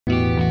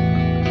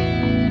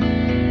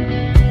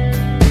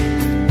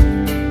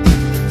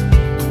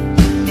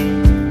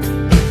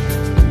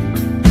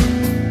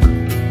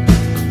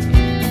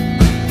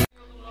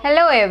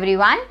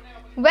Everyone,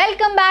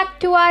 welcome back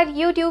to our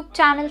YouTube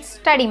channel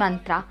study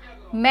मंत्रा।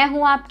 मैं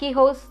हूं आपकी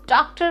host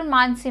doctor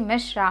Mansi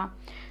Mishra.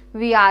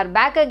 We are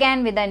back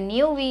again with a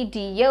new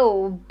video,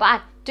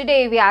 but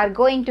today we are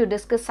going to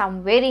discuss some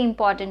very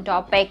important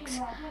topics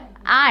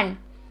and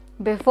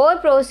before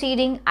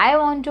proceeding I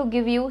want to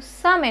give you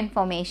some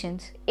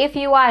informations. If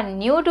you are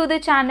new to the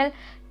channel,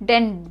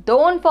 then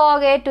don't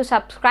forget to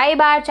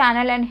subscribe our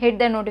channel and hit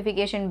the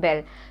notification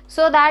bell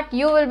so that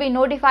you will be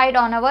notified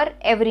on our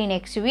every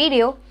next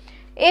video.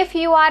 If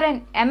you are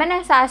an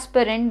MNS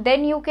aspirant,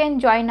 then you can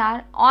join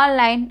our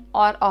online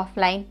or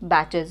offline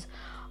batches.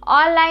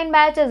 Online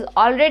batch is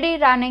already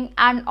running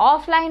and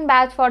offline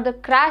batch for the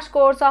crash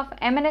course of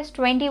MNS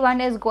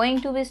 21 is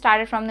going to be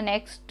started from the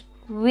next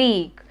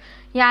week,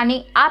 yani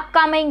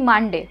upcoming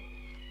Monday.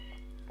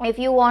 If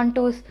you want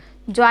to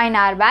join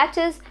our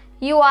batches,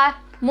 you are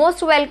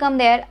most welcome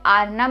there.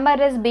 Our number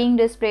is being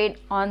displayed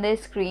on the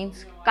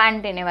screens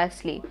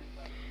continuously.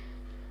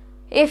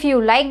 If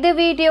you like the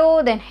video,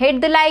 then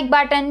hit the like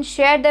button,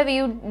 share the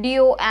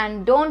video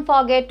and don't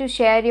forget to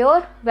share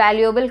your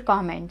valuable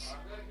comments.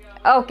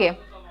 Okay,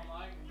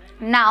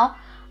 now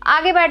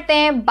आगे बढ़ते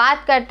हैं,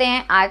 बात करते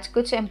हैं आज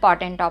कुछ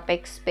important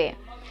topics पे।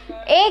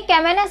 एक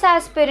MNS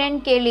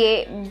एस्पिरेंट के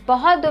लिए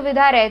बहुत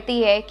दुविधा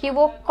रहती है कि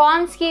वो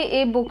कौन सी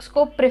ई बुक्स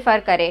को प्रिफर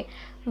करे,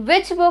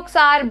 विच books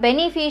are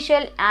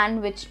beneficial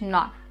and which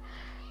not.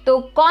 तो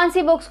कौन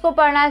सी बुक्स को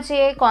पढ़ना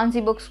चाहिए, कौन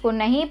सी बुक्स को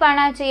नहीं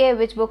पढ़ना चाहिए,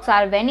 विच books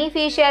are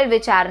beneficial,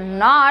 which are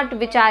not,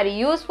 which are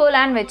useful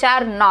and which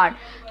are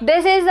not.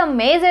 This is the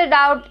major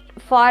doubt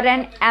for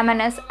an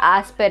MNS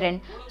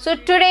aspirant. So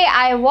today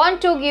I want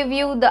to give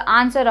you the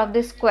answer of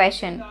this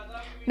question.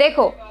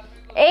 देखो,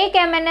 एक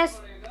MNS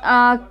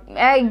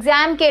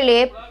exam के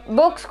लिए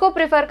books को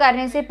prefer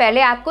करने से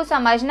पहले आपको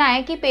समझना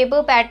है कि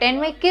पेपर पैटर्न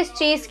में किस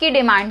चीज़ की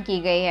डिमांड की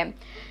गई है।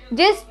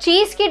 जिस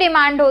चीज़ की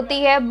डिमांड होती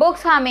है,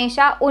 बुक्स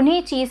हमेशा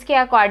उन्हीं चीज़ के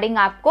अकॉर्डिंग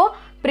आपको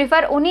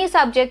प्रिफर, उन्हीं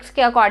सब्जेक्ट्स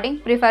के अकॉर्डिंग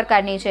प्रिफर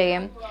करनी चाहिए।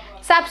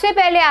 सबसे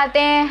पहले आते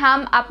हैं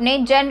हम अपने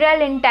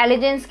जनरल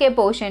इंटेलिजेंस के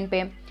पोर्शन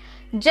पे।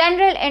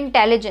 जनरल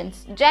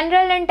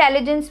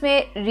इंटेलिजेंस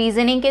में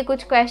रीजनिंग के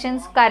कुछ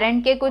क्वेश्चंस,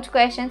 करंट के कुछ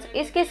क्वेश्चंस,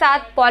 इसके साथ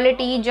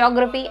polity,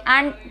 geography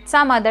and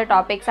some other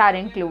topics are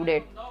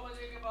included.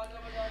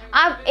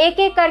 अब एक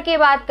एक करके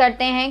बात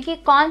करते हैं कि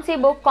कौन सी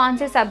बुक कौन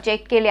से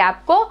सब्जेक्ट के लिए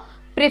आपको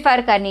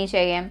प्रिफर करनी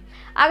चाहिए।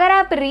 अगर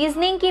आप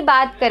रीजनिंग की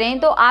बात करें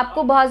तो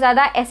आपको बहुत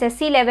ज़्यादा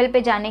SSC लेवल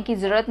पे जाने की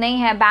ज़रूरत नहीं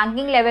है,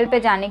 बैंकिंग लेवल पे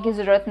जाने की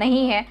ज़रूरत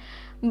नहीं है।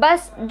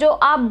 बस जो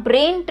आप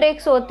ब्रेन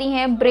ट्रिक्स होती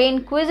हैं, ब्रेन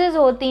क्विजेज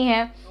होती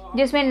हैं,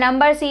 जिसमें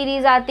नंबर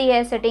सीरीज़ आती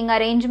है, सिटिंग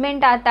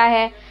अरेंजमेंट आता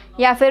है,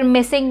 या फिर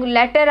मिसिंग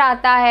लेटर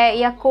आता है,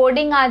 या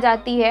कोडिंग आ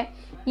जाती है,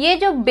 ये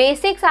जो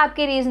बेसिक्स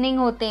आपकी रीजनिंग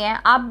होती हैं,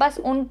 आप बस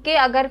उनके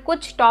अगर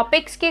कुछ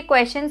टॉपिक्स के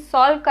क्वेश्चन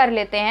सॉल्व कर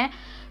लेते हैं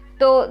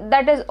तो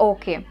दैट इज़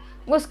ओके।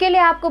 उसके लिए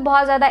आपको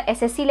बहुत ज़्यादा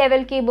SSC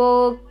लेवल की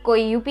बुक,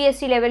 कोई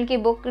UPSC लेवल की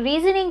बुक,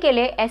 रीजनिंग के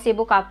लिए ऐसी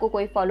बुक आपको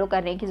कोई फॉलो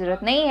करने की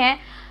ज़रूरत नहीं है।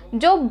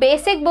 जो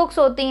बेसिक बुक्स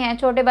होती हैं,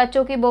 छोटे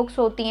बच्चों की बुक्स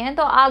होती हैं,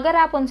 तो अगर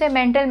आप उनसे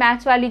मेंटल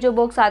मैथ्स वाली जो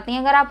बुक्स आती हैं,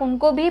 अगर आप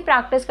उनको भी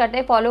प्रैक्टिस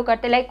करते, फॉलो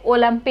करते, लाइक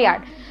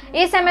ओलंपियाड,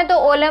 इस समय तो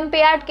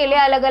ओलंपियाड के लिए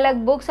अलग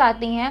अलग बुक्स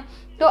आती हैं,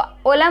 तो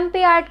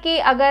ओलंपियाड की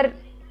अगर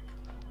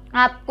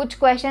आप कुछ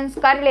क्वेश्चंस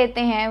कर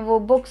लेते हैं, वो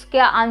बुक्स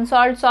क्या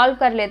अनसॉल्व सॉल्व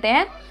कर लेते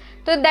हैं,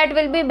 तो that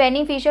will be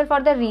beneficial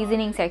for the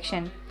reasoning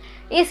section.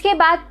 इसके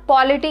बाद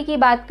पॉलिटी की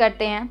बात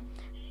करते हैं।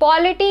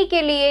 पॉलिटी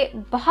के लिए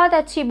बहुत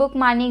अच्छी बुक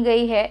मानी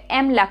गई है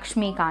M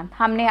लक्ष्मीकांत।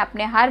 हमने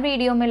अपने हर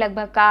वीडियो में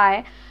लगभग कहा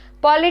है,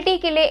 पॉलिटी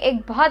के लिए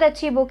एक बहुत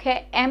अच्छी बुक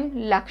है M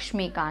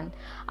लक्ष्मीकांत,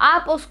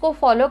 आप उसको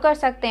फॉलो कर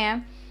सकते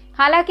हैं।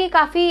 हालांकि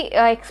काफ़ी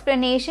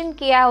एक्सप्लेनेशन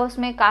किया है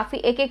उसमें, काफ़ी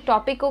एक एक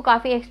टॉपिक को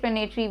काफ़ी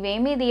एक्सप्लेनेटरी वे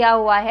में दिया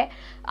हुआ है।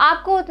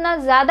 आपको उतना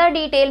ज़्यादा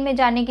डिटेल में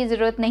जाने की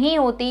ज़रूरत नहीं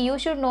होती। You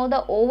should know the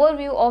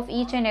overview of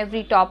each and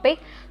every topic.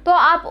 तो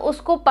आप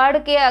उसको पढ़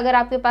के, अगर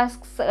आपके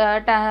पास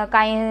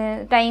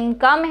टाइम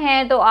कम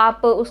है तो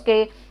आप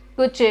उसके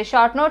कुछ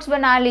शॉर्ट नोट्स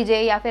बना लीजिए,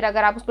 या फिर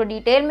अगर आप उसको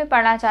डिटेल में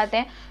पढ़ना चाहते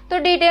हैं तो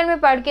डिटेल में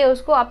पढ़ के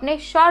उसको अपने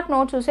शॉर्ट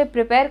नोट्स उसे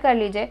प्रिपेयर कर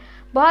लीजिए।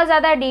 बहुत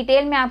ज़्यादा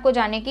डिटेल में आपको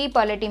जाने की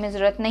पॉलिटी में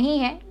ज़रूरत नहीं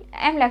है।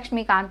 M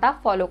लक्ष्मीकांत आप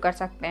फॉलो कर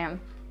सकते हैं।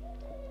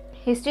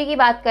 हिस्ट्री की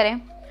बात करें,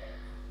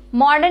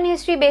 मॉडर्न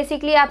हिस्ट्री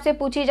बेसिकली आपसे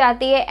पूछी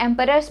जाती है,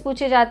 एम्परर्स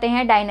पूछे जाते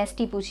हैं,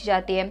 डायनेस्टी पूछी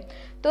जाती है,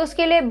 तो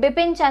उसके लिए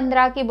बिपिन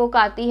चंद्रा की बुक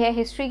आती है,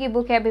 हिस्ट्री की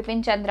बुक है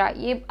बिपिन चंद्रा।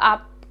 ये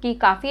आपकी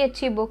काफ़ी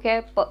अच्छी बुक है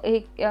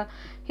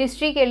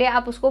हिस्ट्री के लिए,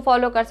 आप उसको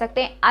फॉलो कर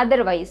सकते हैं।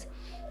 अदरवाइज़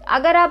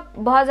अगर आप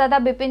बहुत ज़्यादा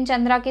बिपिन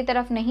चंद्रा की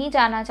तरफ नहीं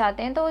जाना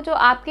चाहते हैं, तो जो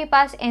आपके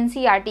पास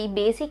NCERT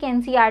बेसिक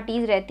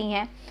NCERTs रहती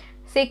हैं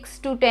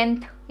 6th to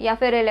 10th या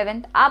फिर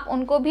 11th, आप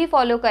उनको भी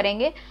फॉलो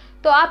करेंगे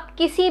तो आप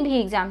किसी भी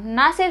एग्ज़ाम,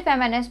 ना सिर्फ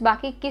MNS,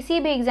 बाकी किसी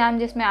भी एग्ज़ाम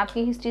जिसमें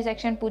आपकी हिस्ट्री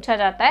सेक्शन पूछा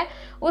जाता है,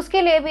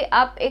 उसके लिए भी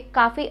आप एक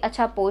काफ़ी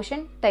अच्छा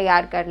पोर्शन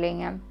तैयार कर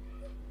लेंगे।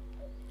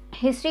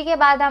 हिस्ट्री के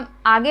बाद हम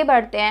आगे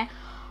बढ़ते हैं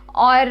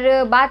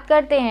और बात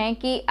करते हैं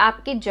कि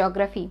आपकी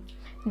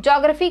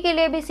ज्योग्राफी के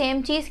लिए भी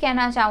सेम चीज़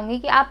कहना चाहूँगी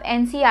कि आप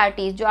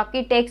NCERTs जो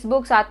आपकी टेक्स्ट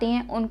बुक्स आती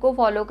हैं उनको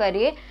फॉलो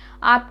करिए।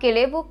 आपके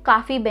लिए वो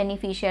काफ़ी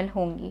बेनिफिशियल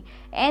होंगी।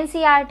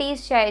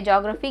 NCERTs चाहे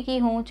ज्योग्राफी की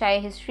हों, चाहे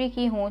हिस्ट्री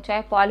की हों,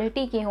 चाहे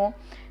पॉलिटी की हों,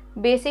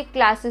 बेसिक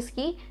क्लासेस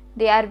की,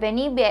 they are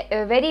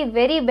very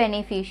very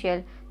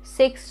beneficial.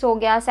 6th हो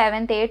गया,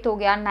 7th 8th हो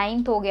गया,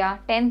 9th हो गया,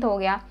 10th हो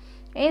गया,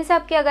 इन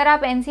सब के अगर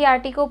आप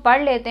NCERT को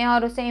पढ़ लेते हैं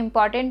और उससे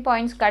इम्पॉर्टेंट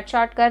पॉइंट्स कट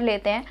शॉर्ट कर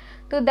लेते हैं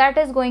तो that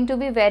is going to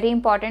be very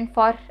important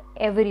for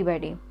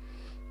everybody.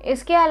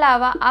 इसके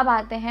अलावा अब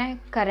आते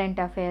हैं करंट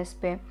अफेयर्स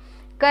पे।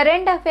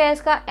 करंट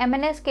अफेयर्स का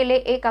MNS के लिए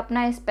एक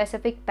अपना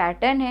स्पेसिफिक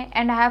पैटर्न है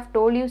and I have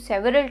told you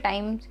several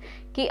times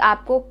कि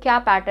आपको क्या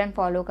पैटर्न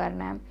फॉलो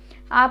करना है।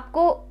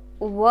 आपको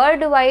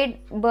वर्ल्ड वाइड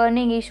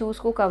बर्निंग इश्यूज़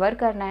को कवर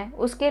करना है,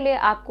 उसके लिए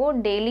आपको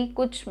डेली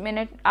कुछ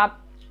मिनट आप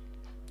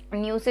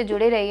न्यूज़ से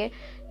जुड़े रहिए,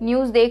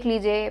 न्यूज़ देख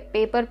लीजिए,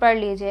 पेपर पढ़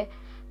लीजिए।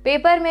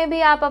 पेपर में भी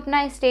आप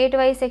अपना स्टेट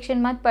वाइज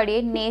सेक्शन मत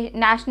पढ़िए,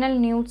 नेशनल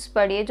न्यूज़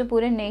पढ़िए जो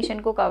पूरे नेशन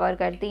को कवर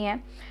करती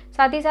हैं।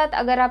 साथ ही साथ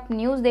अगर आप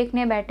न्यूज़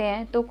देखने बैठे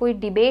हैं तो कोई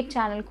डिबेट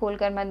चैनल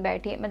खोलकर मत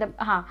बैठिए, मतलब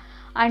हाँ,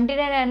 until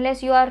and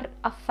unless you are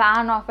a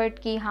fan of it,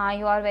 कि हाँ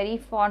you are very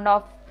fond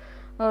of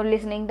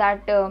listening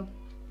that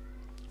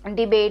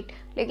debate.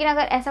 लेकिन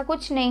अगर ऐसा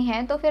कुछ नहीं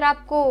है तो फिर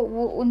आपको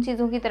वो उन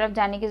चीज़ों की तरफ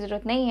जाने की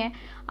ज़रूरत नहीं है।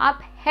 आप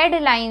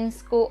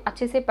हेडलाइंस को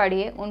अच्छे से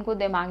पढ़िए, उनको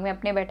दिमाग में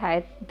अपने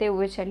बैठाते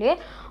हुए चलिए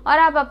और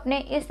आप अपने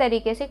इस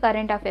तरीके से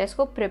करंट अफेयर्स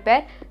को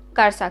प्रिपेयर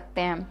कर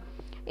सकते हैं।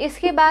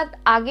 इसके बाद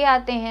आगे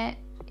आते हैं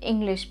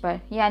इंग्लिश पर,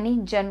 यानी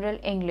जनरल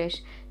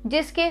इंग्लिश,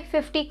 जिसके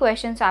 50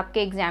 क्वेश्चंस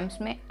आपके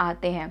एग्ज़ाम्स में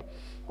आते हैं।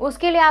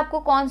 उसके लिए आपको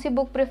कौन सी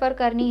बुक प्रेफर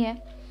करनी है?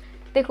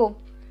 देखो,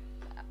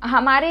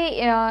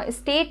 हमारे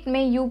स्टेट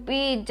में,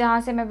 यूपी जहाँ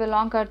से मैं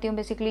बिलोंग करती हूँ,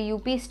 बेसिकली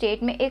यूपी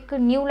स्टेट में एक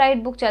न्यू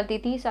लाइट बुक चलती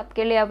थी,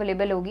 सबके लिए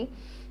अवेलेबल होगी।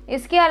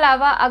 इसके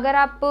अलावा अगर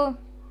आप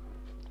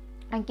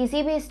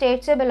किसी भी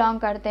स्टेट से बिलोंग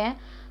करते हैं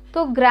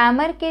तो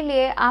ग्रामर के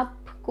लिए आप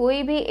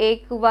कोई भी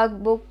एक वर्क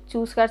बुक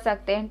चूज़ कर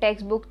सकते हैं,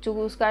 टेक्स्ट बुक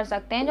चूज़ कर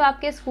सकते हैं जो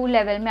आपके स्कूल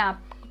लेवल में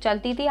आप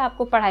चलती थी,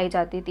 आपको पढ़ाई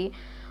जाती थी।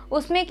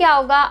 उसमें क्या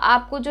होगा,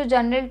 आपको जो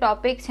जनरल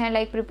टॉपिक्स हैं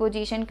like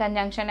preposition,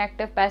 conjunction,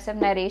 active,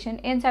 passive, narration,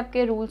 इन सब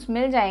के रूल्स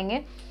मिल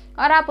जाएंगे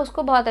और आप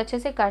उसको बहुत अच्छे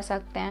से कर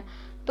सकते हैं।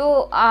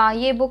 तो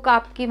ये बुक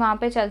आपकी वहाँ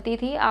पे चलती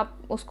थी, आप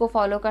उसको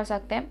फॉलो कर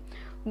सकते हैं।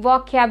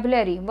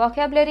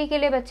 वोकैबुलरी के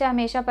लिए बच्चे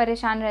हमेशा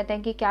परेशान रहते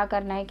हैं कि क्या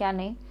करना है क्या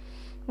नहीं।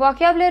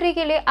 वोकैबुलरी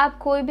के लिए आप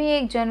कोई भी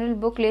एक जनरल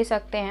बुक ले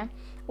सकते हैं।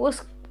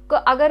 उसको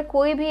अगर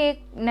कोई भी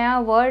एक नया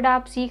वर्ड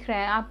आप सीख रहे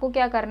हैं, आपको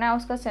क्या करना है,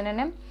 उसका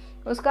सिनोनिम,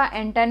 उसका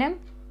एंटोनिम,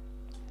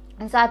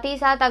 साथ ही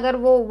साथ अगर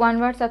वो वन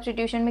वर्ड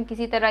सब्स्टिट्यूशन में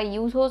किसी तरह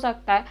यूज़ हो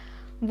सकता है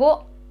वो,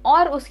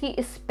 और उसकी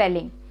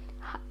स्पेलिंग।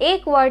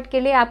 एक वर्ड के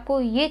लिए आपको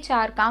ये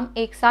 4 काम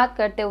एक साथ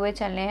करते हुए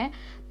चलने हैं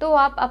तो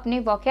आप अपने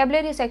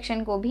वोकैबुलरी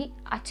सेक्शन को भी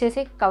अच्छे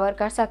से कवर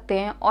कर सकते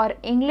हैं और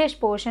इंग्लिश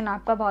पोर्शन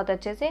आपका बहुत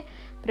अच्छे से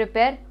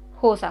प्रिपेयर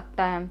हो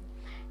सकता है।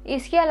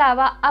 इसके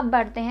अलावा अब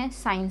बढ़ते हैं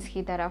साइंस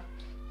की तरफ।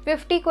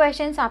 50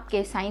 क्वेश्चंस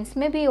आपके साइंस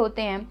में भी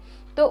होते हैं,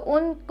 तो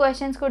उन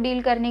क्वेश्चंस को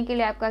डील करने के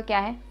लिए आपका क्या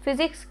है,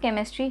 फिजिक्स,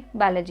 केमिस्ट्री,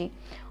 बायोलॉजी।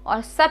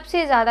 और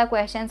सबसे ज़्यादा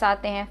क्वेश्चंस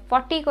आते हैं,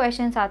 40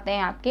 क्वेश्चंस आते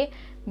हैं आपके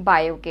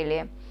बायो के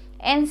लिए।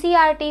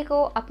 NCERT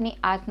को अपनी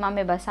आत्मा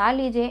में बसा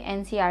लीजिए,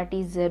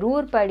 NCERT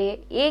ज़रूर पढ़िए,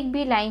 एक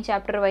भी लाइन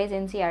चैप्टर वाइज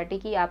NCERT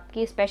की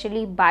आपकी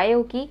स्पेशली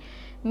बायो की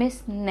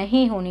मिस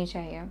नहीं होनी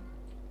चाहिए।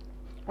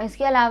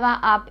 इसके अलावा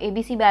आप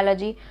ABC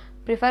बायोलॉजी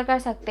प्रेफर कर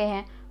सकते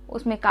हैं,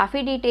 उसमें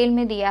काफ़ी डिटेल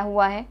में दिया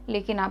हुआ है,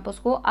 लेकिन आप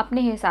उसको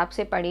अपने हिसाब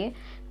से पढ़िए,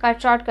 कट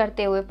शॉर्ट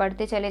करते हुए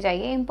पढ़ते चले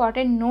जाइए,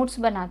 इंपॉर्टेंट नोट्स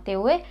बनाते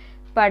हुए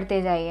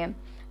पढ़ते जाइए।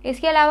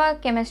 इसके अलावा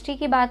केमिस्ट्री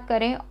की बात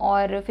करें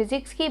और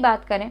फिज़िक्स की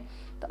बात करें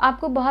तो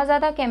आपको बहुत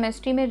ज़्यादा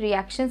केमिस्ट्री में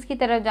रिएक्शंस की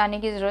तरफ जाने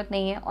की ज़रूरत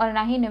नहीं है और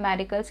ना ही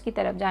न्यूमेरिकल्स की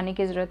तरफ जाने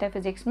की ज़रूरत है।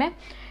 फिज़िक्स में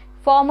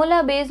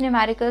formula based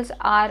numericals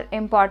are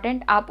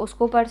important, आप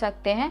उसको पढ़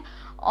सकते हैं।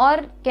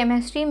 और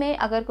केमिस्ट्री में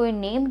अगर कोई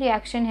नेम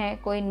रिएक्शन है,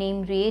 कोई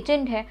नेम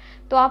रिएजेंट है,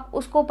 तो आप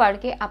उसको पढ़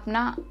के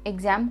अपना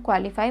एग्ज़ाम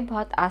क्वालिफाई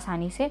बहुत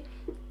आसानी से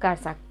कर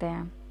सकते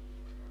हैं।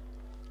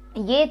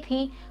 ये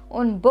थी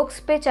उन बुक्स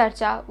पे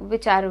चर्चा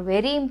which are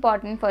very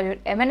important for your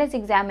MNS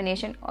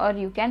examination और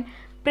you can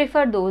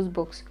prefer those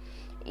books.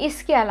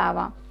 इसके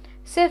अलावा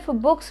सिर्फ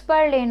बुक्स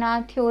पढ़ लेना,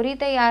 थ्योरी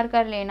तैयार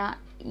कर लेना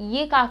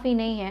ये काफ़ी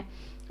नहीं है।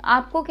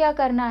 आपको क्या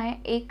करना है,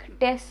 एक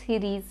टेस्ट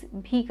सीरीज़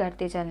भी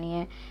करते चलनी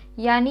है,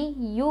 यानी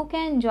you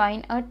can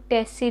join a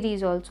test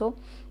series also.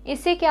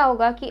 इससे क्या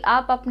होगा कि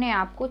आप अपने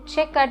आप को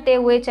चेक करते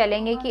हुए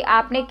चलेंगे कि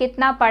आपने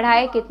कितना पढ़ा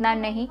है, कितना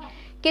नहीं,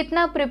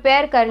 कितना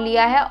प्रिपेयर कर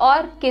लिया है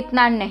और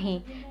कितना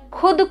नहीं।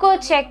 खुद को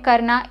चेक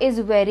करना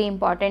इज़ वेरी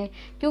इंपॉर्टेंट,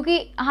 क्योंकि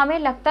हमें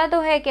लगता तो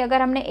है कि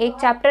अगर हमने एक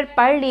चैप्टर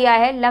पढ़ लिया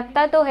है,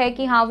 लगता तो है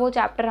कि हाँ वो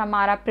चैप्टर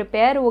हमारा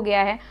प्रिपेयर हो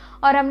गया है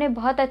और हमने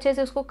बहुत अच्छे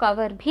से उसको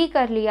कवर भी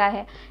कर लिया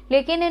है,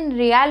 लेकिन इन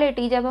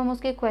रियलिटी जब हम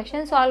उसके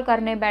क्वेश्चन सॉल्व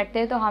करने बैठते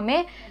हैं तो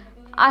हमें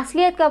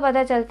असलियत का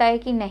पता चलता है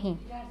कि नहीं,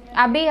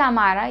 अभी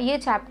हमारा ये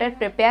चैप्टर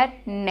प्रिपेयर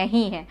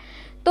नहीं है।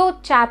 तो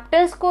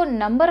चैप्टर्स को,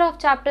 नंबर ऑफ़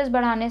चैप्टर्स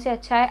बढ़ाने से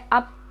अच्छा है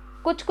आप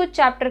कुछ कुछ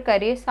चैप्टर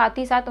करिए, साथ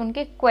ही साथ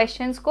उनके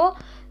क्वेश्चंस को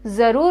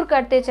ज़रूर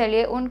करते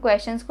चलिए, उन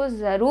क्वेश्चंस को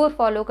ज़रूर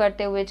फॉलो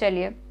करते हुए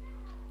चलिए,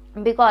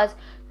 बिकॉज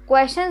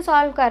क्वेश्चन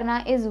सॉल्व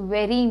करना इज़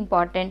वेरी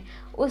इम्पॉर्टेंट।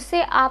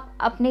 उससे आप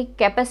अपनी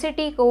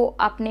कैपेसिटी को,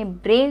 अपने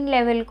ब्रेन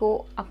लेवल को,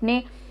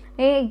 अपने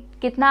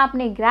कितना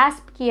आपने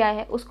ग्रास्प किया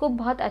है उसको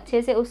बहुत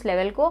अच्छे से उस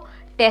लेवल को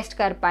टेस्ट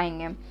कर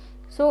पाएंगे।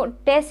 सो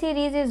test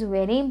series is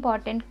very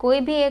important. कोई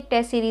भी एक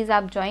टेस्ट सीरीज़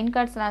आप ज्वाइन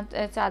करना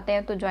चाहते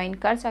हैं तो ज्वाइन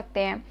कर सकते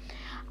हैं।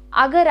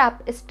 अगर आप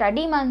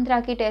स्टडी मंत्रा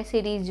की टेस्ट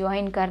सीरीज़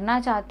ज्वाइन करना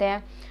चाहते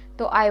हैं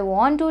तो I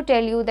want to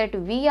tell you that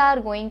we are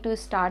going to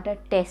start a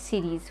test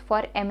series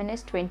for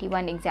MNS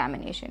 21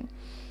 examination.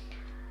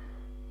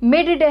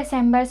 Mid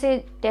दिसंबर से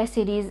टेस्ट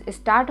सीरीज़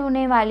स्टार्ट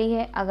होने वाली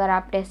है। अगर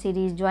आप टेस्ट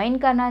सीरीज़ ज्वाइन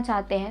करना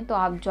चाहते हैं तो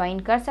आप ज्वाइन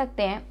कर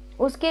सकते हैं।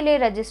 उसके लिए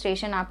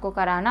रजिस्ट्रेशन आपको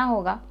कराना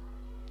होगा।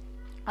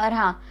 और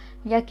हाँ,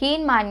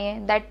 यकीन मानिए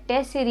that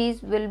test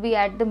series will be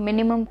at the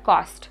minimum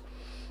cost.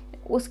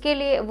 उसके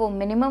लिए वो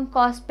मिनिमम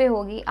कॉस्ट पे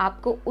होगी।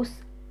 आपको उस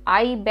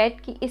आई बेट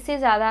कि इससे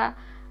ज़्यादा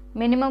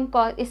मिनिमम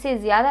कॉस्ट, इससे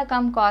ज़्यादा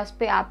कम कॉस्ट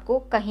पे आपको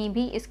कहीं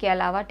भी इसके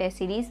अलावा टेस्ट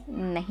सीरीज़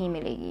नहीं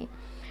मिलेगी।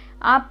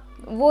 आप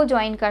वो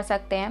ज्वाइन कर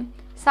सकते हैं।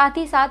 साथ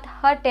ही साथ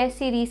हर टेस्ट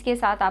सीरीज़ के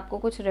साथ आपको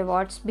कुछ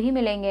रिवॉर्ड्स भी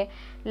मिलेंगे,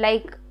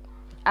 like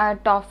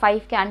top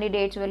 5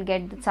 candidates will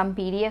get some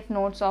PDF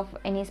notes of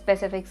any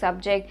specific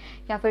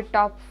subject, या फिर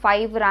top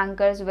 5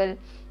 rankers will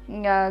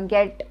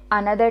get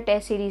another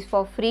test series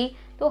for free.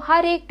 तो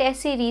हर एक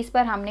टेस्ट सीरीज़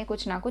पर हमने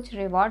कुछ ना कुछ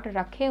रिवॉर्ड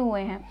रखे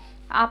हुए हैं।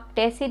 आप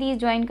टेस्ट सीरीज़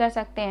ज्वाइन कर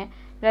सकते हैं।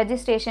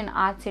 रजिस्ट्रेशन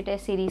आज से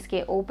टेस्ट सीरीज़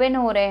के ओपन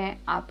हो रहे हैं,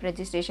 आप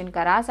रजिस्ट्रेशन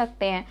करा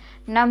सकते हैं।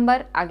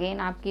 नंबर अगेन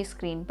आपकी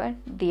स्क्रीन पर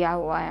दिया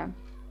हुआ है।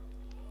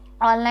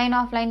 ऑनलाइन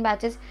ऑफलाइन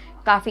बैचेस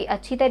काफ़ी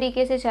अच्छी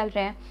तरीके से चल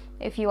रहे हैं।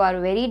 If you are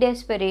very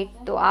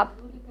desperate तो आप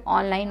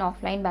ऑनलाइन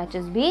ऑफलाइन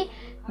बैचेस भी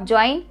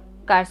ज्वाइन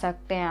कर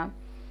सकते हैं।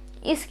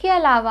 इसके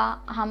अलावा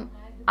हम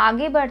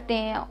आगे बढ़ते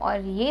हैं और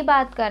ये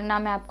बात करना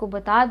मैं आपको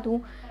बता दूं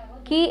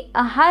कि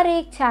हर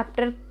एक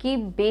चैप्टर की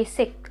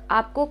बेसिक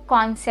आपको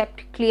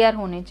कॉन्सेप्ट क्लियर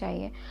होने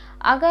चाहिए।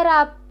 अगर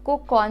आपको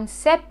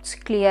कॉन्सेप्ट्स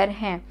क्लियर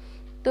हैं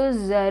तो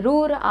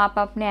ज़रूर आप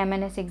अपने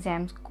MNS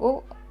एग्ज़ाम्स को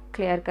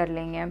क्लियर कर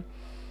लेंगे।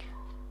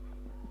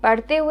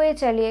 पढ़ते हुए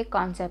चलिए,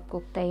 कॉन्सेप्ट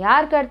को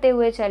तैयार करते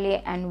हुए चलिए,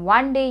 and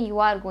one day you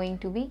are going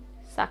to be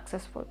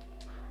successful.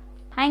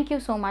 Thank you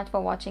so much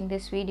for watching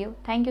this video.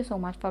 Thank you so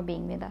much for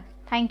being with us.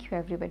 Thank you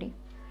everybody.